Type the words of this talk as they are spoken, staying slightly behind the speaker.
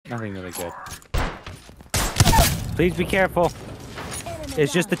Nothing really good. Please be careful.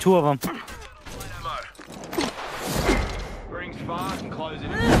 It's just the two of them.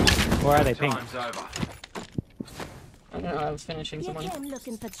 Where are they, Pink? I don't know, I was finishing someone. One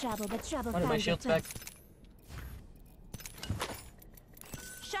of my shields back.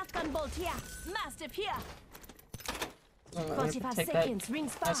 Shotgun bolt here. Mastiff here. I'm gonna take that.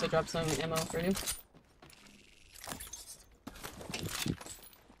 I also dropped some ammo for you.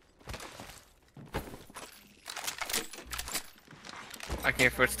 I can hear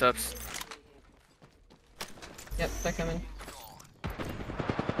footsteps. Yep, they're coming.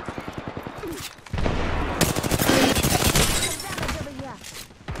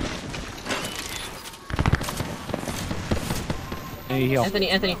 Need heal.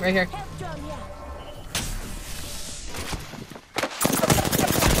 Anthony, right here.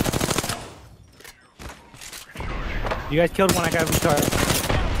 You guys killed one, I got retarded.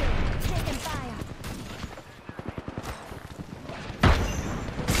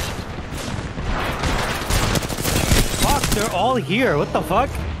 Fuck, they're all here, what the fuck?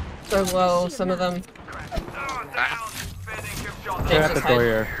 They're low, some of them. They're at the door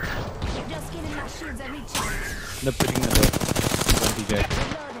here. They're pushing the door. DJ.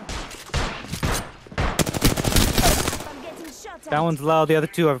 That one's low, the other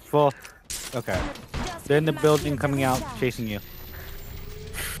two are full. Okay. They're in the building coming out, chasing you.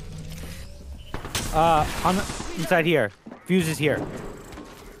 Inside here. Fuse is here.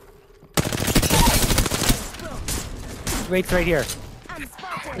 Rate's right here.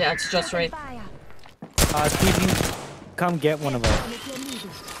 Yeah, it's just right. See if you can come get one of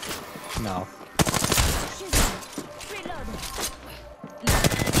us. No.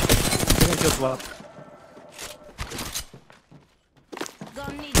 They're gonna kill Swap.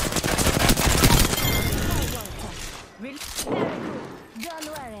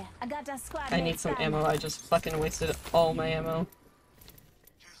 I need some ammo, I just fucking wasted all my ammo.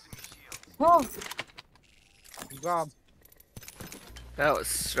 Oh! Good job. That was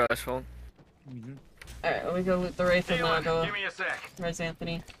stressful. Alright, let me go loot the Wraith and then I'll go. Give me a sec. Where's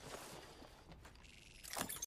Anthony?